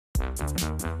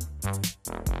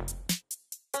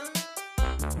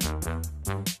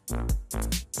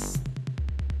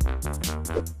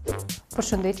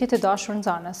Përshëndetje të dashur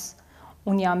nxënës.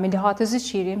 Unë jam Melihate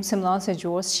Zeqiri, mësimdhënëse e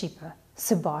gjuhës shqipe.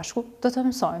 Së bashku do të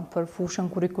mësojmë për fushën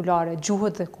kurrikulare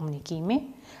Gjuhët dhe komunikimi,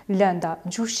 lënda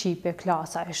Gjuhë shqipe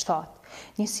klasa e 7.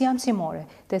 Njësia mësimore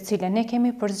të cilën ne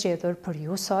kemi përzgjedhur për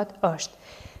ju sot është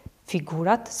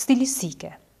figurat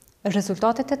stilistike.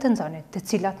 Rezultatet e të nxënit të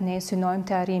cilat ne synojmë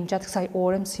të arrijmë gjatë kësaj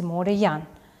ore mësimore janë: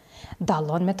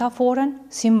 dallon metaforën,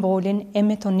 simbolin e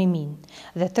metonimin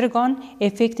dhe tregon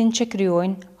efektin që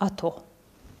krijojnë ato.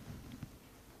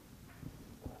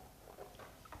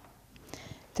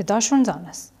 Të dashur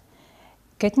nxënës,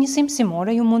 këtë njësi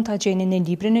mësimore ju mund ta gjeni në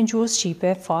librin e gjuhës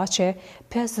shqipe faqe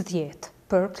 50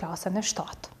 për klasën e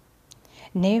 7.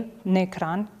 Ne në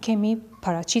ekran kemi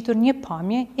paraqitur një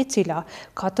pamje e cila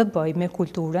ka të bëjë me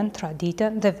kulturën,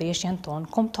 traditën dhe veshjen tonë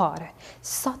kombëtare.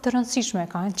 Sa të rëndësishme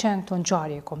kanë qenë këto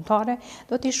ngjarje kombëtare,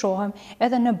 do t'i shohim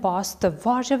edhe në bazë të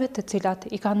vargjeve të cilat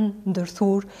i kanë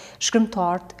ndërthurë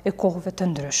shkrimtarët e kohëve të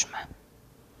ndryshme.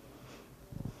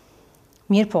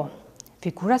 Mirë po,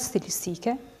 figurat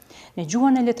stilistike në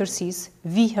gjuhën e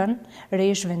letërsisë vihen re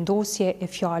zhvendosje e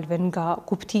fjalëve nga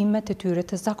kuptimet e tyre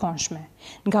të zakonshme,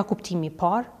 nga kuptimi i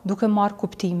parë duke marrë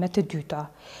kuptime të dyta.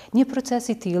 Një proces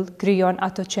i tillë krijon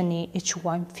ato që ne e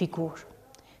quajmë figurë.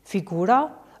 Figura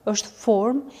është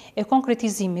formë e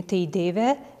konkretizimit të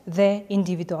ideve dhe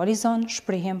individualizon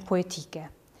shprehjen poetike.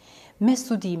 Me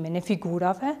studimin e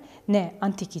figurave në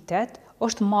antikitet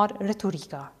është marrë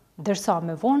retorika, ndërsa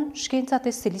më vonë shkencat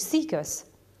e stilistikës,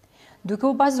 duke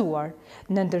u bazuar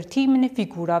në ndërtimin e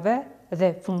figurave dhe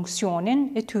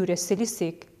funksionin e tyre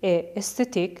stilistik e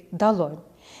estetik, dallojnë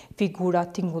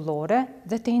figurat tingullore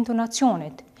dhe të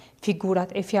intonacionit,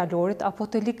 figurat e fjalorit apo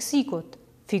të leksikut,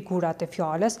 figurat e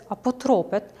fjalës apo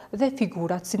tropet dhe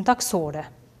figurat sintaksore.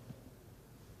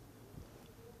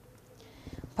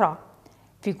 Pra,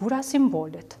 figura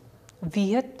simbolit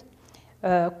vihet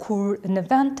kur në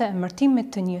vend të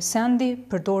emërtimit të një sendi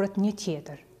përdoret një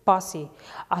tjetër, pasi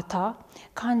ata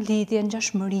kanë lidhje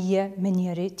ngjashmërie me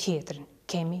njëri tjetrin.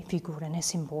 Kemi figurën e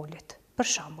simbolit. Për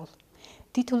shembull,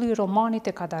 titulli i romanit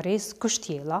të Kadares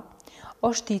Kështjella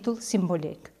është titull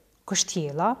simbolik.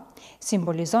 Kështjella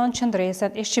simbolizon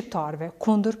qëndresën e shqiptarëve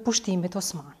kundër pushtimit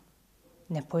osman.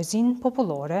 Në poezinë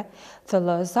popullore,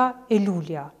 thellëza e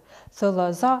lulja.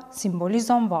 Thellëza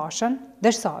simbolizon vashën,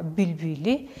 ndërsa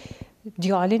bylbyli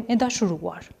djalin e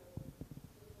dashuruar.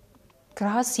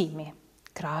 Krahasimi.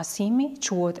 Krahasimi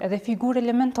quhet edhe figurë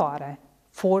elementare,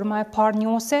 forma e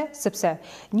parënjohëse sepse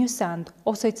një send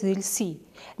ose cilësi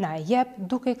na e jep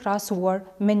duke krahasuar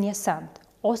me një send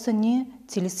ose një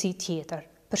cilësi tjetër.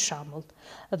 Për shembull,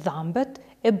 dhambet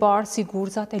e bardhë si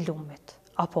gurzat e lumit,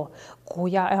 apo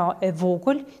goja e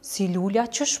vogël si lulja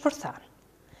që shpërthen.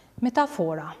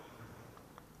 Metafora.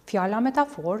 Fjala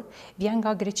metafor vjen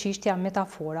nga greqishtja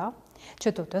metafora,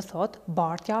 që do të thotë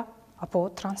bartja apo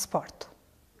transport.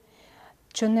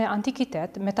 Që në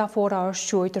antikitet, metafora është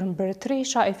quajtur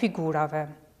mbretëresha e figurave.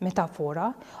 Metafora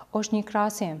është një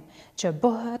krahasim që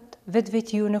bëhet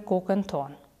vetvetiu në kokën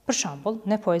tonë. Për shembull,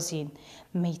 në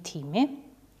poezinë Mejtimi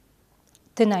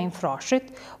të Naim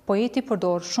Frashit, poeti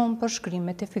përdor shumë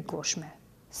përshkrime të figurshme,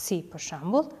 si për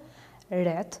shembull,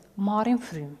 ret marrin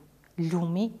frym,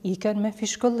 lumi ikën me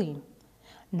fishkëllim,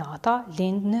 nata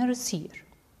lind në errësirë.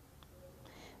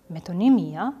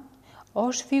 Metonimia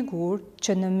është figurë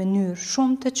që në mënyrë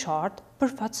shumë të qartë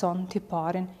përfaqëson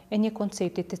tiparin e një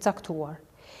koncepti të caktuar.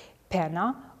 Pena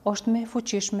është më e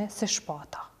fuqishme se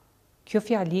shpata. Kjo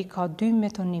fjali ka dy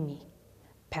metonimi.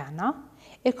 Pena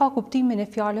e ka kuptimin e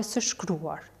fjalës së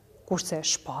shkruar, kurse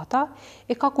shpata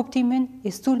e ka kuptimin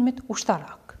e sulmit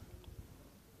ushtarak.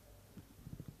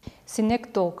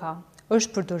 Sinekdoka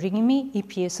është përdorimi i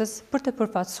pjesës për të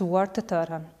përfaqësuar të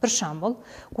tërën. Për shembull,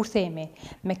 kur themi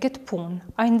me këtë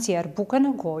punë ai nxjerr bukën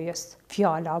e gojës,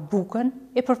 fjala bukën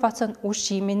e përfaqëson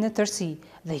ushqimin në tërësi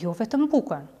dhe jo vetëm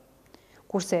bukën.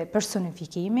 Kurse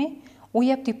personifikimi u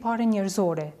jep tiparin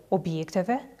njerëzore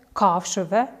objekteve,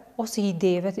 kafshëve ose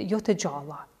ideve jo të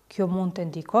gjalla. Kjo mund të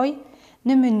ndikojë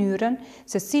në mënyrën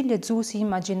se si lexuesi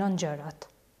imagjinon gjërat.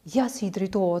 Ja si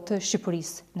drejtohet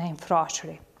Shqipërisë në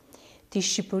infrashëri. Ti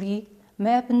Shqipëri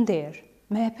me e pënder,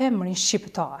 me e pëmërin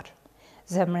shqiptar,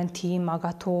 zemrën ti ma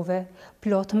gatove,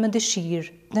 plot me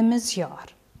dëshirë dhe me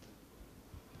zjarë.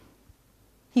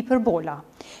 Hiperbola.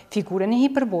 Figurën e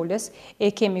hiperboles e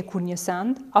kemi kur një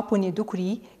send apo një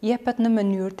dukuri jepet në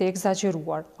mënyrë të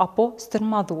egzageruar apo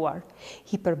stërmadhuar.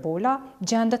 Hiperbola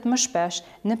gjendet më shpesh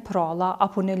në pralla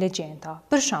apo në legjenda.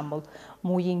 Për shembull,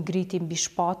 muji ngriti mbi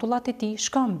shpatullat e tij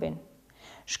shkëmbin.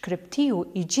 shkreptiu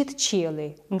i gjithë qielli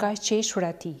nga i qeshur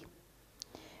e tij.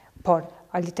 Por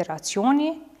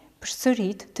aliteracioni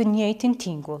përsërit të njëjtin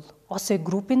tingull ose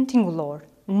grupin tingullor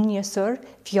në njësër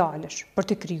fjalësh për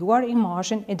të krijuar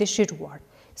imazhin e dëshiruar,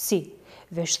 si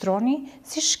veshtroni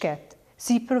si shket,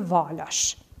 si për valash.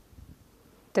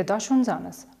 Të dashur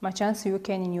nxënës, ma qenë se ju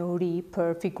keni një uri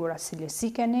për figura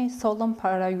stilistike, ne sollëm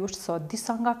para jush sot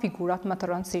disa nga figurat më të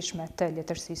rëndësishme të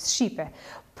letërsisë shqipe,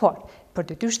 por për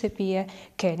detyrë shtëpie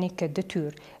keni këtë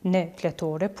detyrë në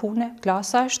fletore pune,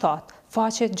 klasa e 7,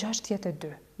 faqe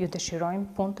 62. Ju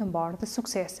dëshirojmë punë të mbarë dhe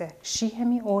suksese.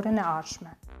 Shihemi orën e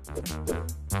ardhshme.